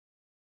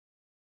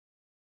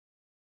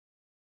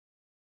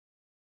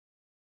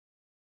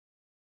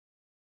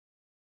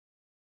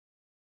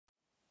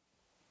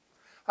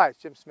Hi, it's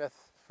Jim Smith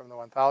from the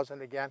 1000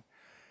 again.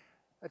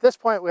 At this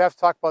point, we have to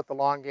talk about the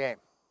long game.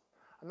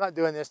 I'm not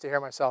doing this to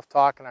hear myself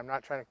talk, and I'm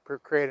not trying to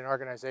create an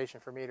organization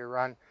for me to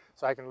run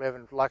so I can live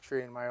in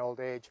luxury in my old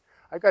age.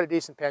 I've got a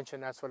decent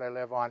pension, that's what I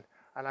live on,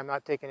 and I'm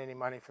not taking any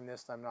money from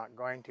this, and I'm not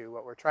going to.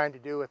 What we're trying to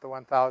do with the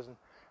 1000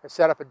 is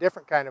set up a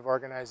different kind of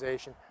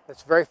organization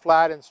that's very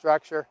flat in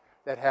structure,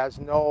 that has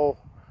no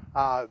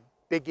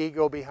big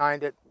ego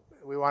behind it.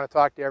 We want to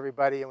talk to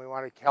everybody, and we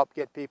want to help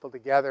get people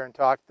together and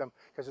talk to them,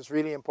 because it's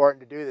really important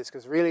to do this,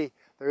 because really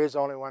there is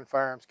only one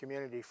firearms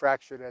community,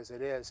 fractured as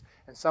it is,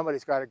 and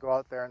somebody's got to go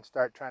out there and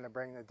start trying to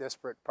bring the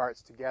disparate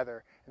parts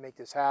together and make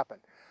this happen.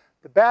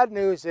 The bad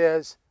news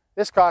is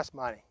this costs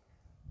money.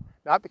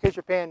 Not because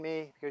you're paying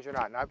me, because you're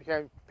not. Not because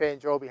you're paying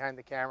Joe behind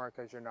the camera,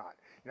 because you're not.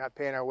 You're not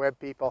paying our web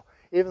people.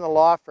 Even the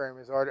law firm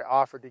has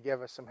offered to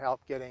give us some help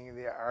getting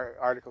our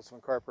articles of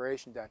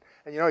incorporation done.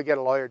 And you know, you get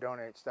a lawyer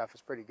donate stuff,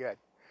 it's pretty good.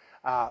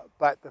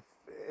 But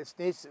it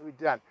needs to be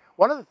done.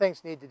 One of the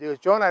things we need to do is,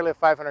 Joe and I live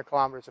 500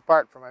 kilometers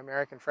apart from my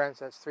American friends.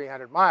 That's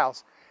 300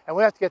 miles. And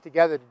we have to get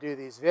together to do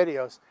these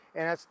videos.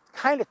 And it's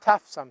kind of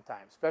tough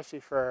sometimes,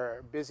 especially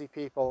for busy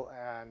people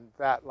and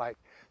that like.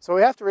 So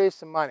we have to raise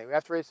some money. We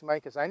have to raise some money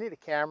because I need a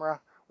camera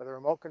with a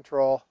remote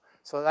control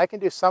so that I can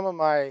do some of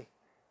my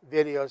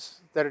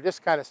videos that are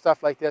just kind of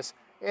stuff like this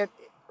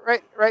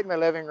right in my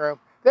living room.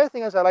 The other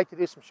thing is I like to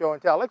do some show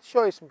and tell. I'd like to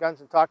show you some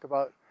guns and talk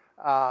about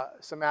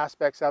some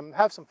aspects of them,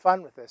 have some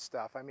fun with this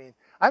stuff. I mean,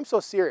 I'm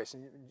so serious,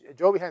 and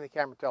Joe behind the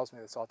camera tells me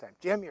this all the time.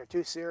 Jim, you're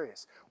too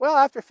serious. Well,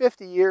 after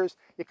 50 years,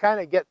 you kind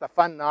of get the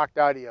fun knocked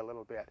out of you a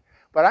little bit.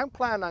 But I'm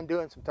planning on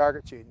doing some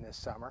target shooting this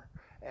summer.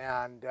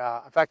 And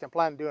in fact, I'm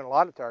planning on doing a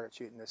lot of target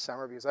shooting this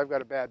summer because I've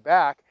got a bad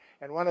back.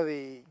 And one of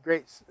the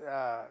great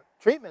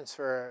treatments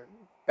for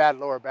bad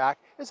lower back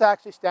is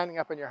actually standing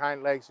up on your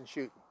hind legs and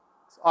shooting.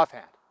 It's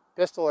offhand,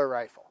 pistol or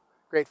rifle.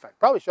 Great fun.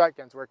 Probably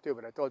shotguns work too,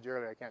 but I told you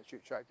earlier I can't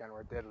shoot shotgun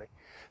worth diddly.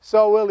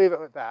 So we'll leave it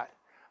with that.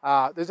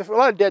 There's a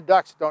lot of dead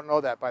ducks that don't know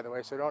that, by the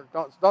way, so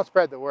don't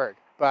spread the word.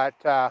 But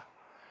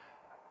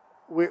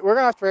we're going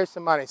to have to raise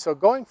some money. So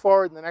going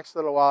forward in the next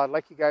little while, I'd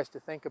like you guys to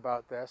think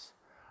about this.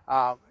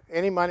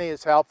 Any money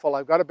is helpful.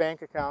 I've got a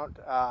bank account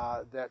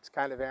that's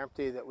kind of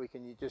empty that we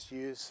can just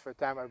use for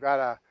time. I've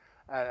got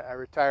a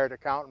retired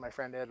accountant, my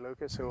friend Ed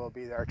Lucas, who will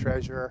be our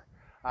treasurer.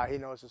 He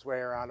knows his way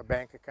around a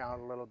bank account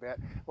a little bit.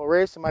 We'll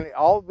raise some money.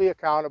 I'll be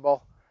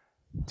accountable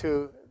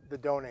to the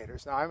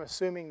donators. Now, I'm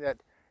assuming that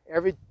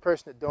every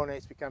person that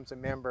donates becomes a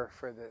member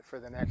for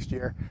the next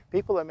year.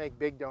 People that make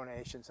big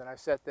donations, and I've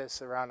set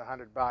this around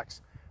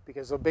 $100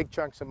 because those big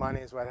chunks of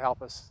money is what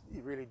help us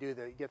really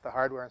get the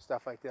hardware and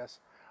stuff like this.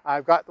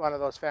 I've got one of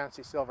those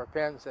fancy silver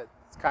pins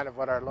that's kind of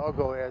what our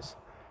logo is,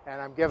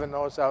 and I'm giving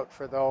those out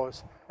for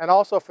those, and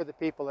also for the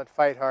people that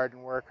fight hard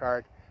and work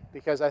hard,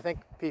 because I think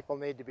people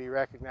need to be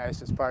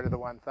recognized as part of the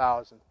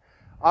 1000.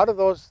 Out of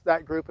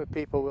that group of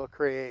people, we'll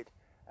create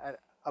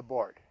a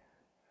board.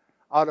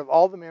 Out of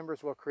all the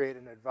members, we'll create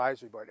an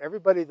advisory board.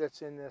 Everybody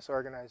that's in this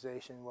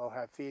organization will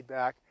have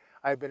feedback.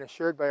 I've been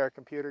assured by our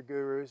computer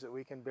gurus that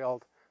we can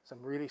build some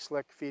really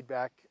slick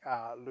feedback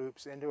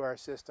loops into our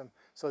system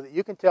so that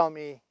you can tell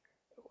me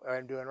what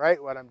I'm doing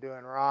right, what I'm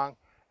doing wrong,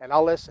 and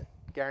I'll listen,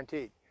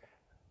 guaranteed.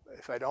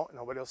 If I don't,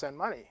 nobody will send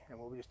money, and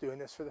we'll be just doing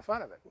this for the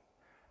fun of it.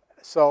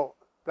 So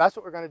that's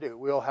what we're going to do.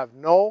 We'll have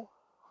no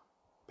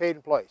paid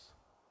employees,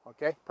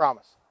 okay?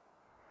 Promise.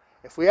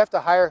 If we have to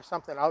hire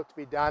something out to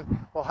be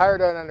done, we'll hire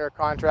it out under a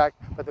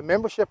contract, but the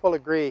membership will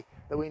agree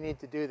that we need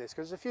to do this,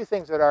 because there's a few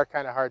things that are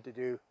kind of hard to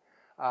do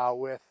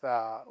with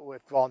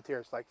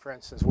volunteers, like, for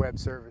instance, web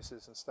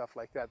services and stuff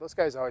like that. Those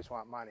guys always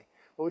want money.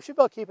 But we should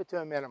be able to keep it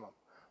to a minimum.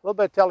 A little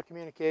bit of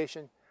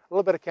telecommunication, a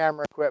little bit of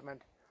camera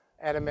equipment,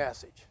 and a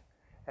message.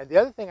 And the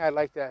other thing I'd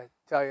like to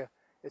tell you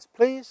is,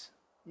 please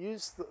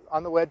use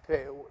on the web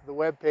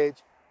page,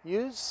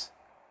 use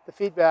the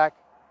feedback.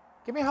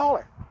 Give me a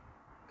holler.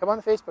 Come on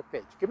the Facebook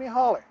page. Give me a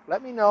holler.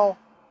 Let me know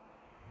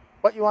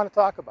what you want to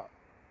talk about.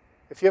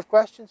 If you have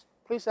questions,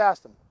 please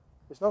ask them.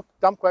 There's no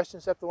dumb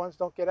questions except the ones that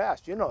don't get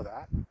asked. You know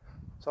that.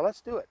 So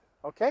let's do it.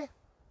 Okay?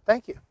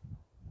 Thank you.